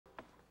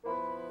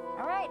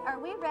are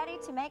we ready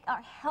to make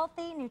our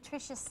healthy,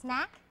 nutritious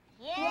snack?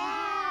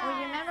 Yeah! Well,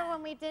 you remember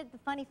when we did the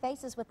funny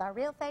faces with our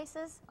real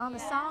faces on the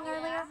song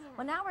earlier?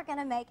 Well, now we're going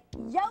to make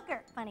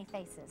yogurt funny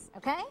faces,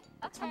 okay?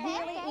 It's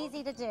really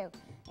easy to do.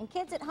 And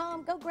kids at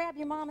home, go grab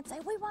your mom and say,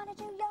 we want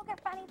to do yogurt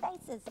funny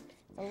faces.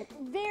 So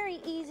very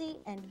easy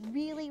and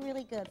really,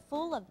 really good.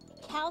 Full of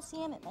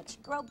calcium. It makes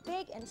you grow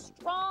big and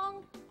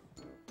strong.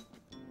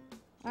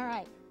 All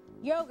right,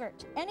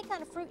 yogurt. Any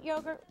kind of fruit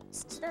yogurt.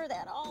 Stir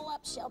that all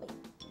up, Shelby.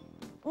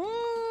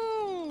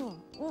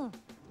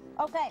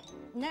 Okay,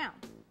 now,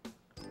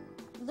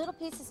 little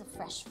pieces of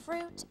fresh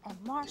fruit and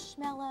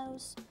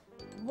marshmallows,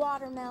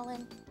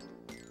 watermelon,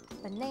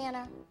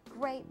 banana,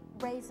 grape,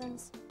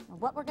 raisins. And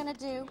what we're gonna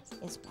do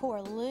is pour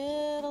a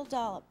little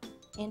dollop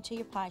into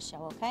your pie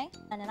shell, okay?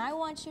 And then I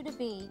want you to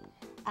be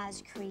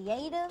as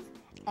creative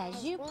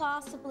as you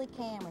possibly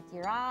can with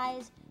your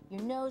eyes,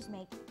 your nose,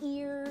 make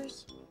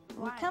ears.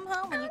 When you come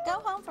home, when you go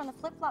home from the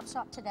flip-flop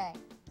shop today,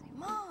 say,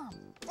 Mom,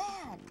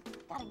 Dad,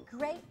 got a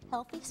great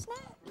healthy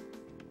snack.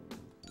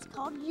 It's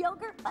called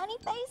yogurt funny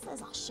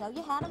faces. I'll show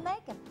you how to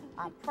make them.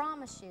 I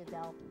promise you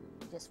they'll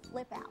just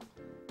flip out.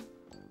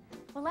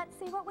 Well, let's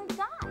see what we've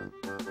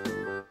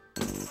got.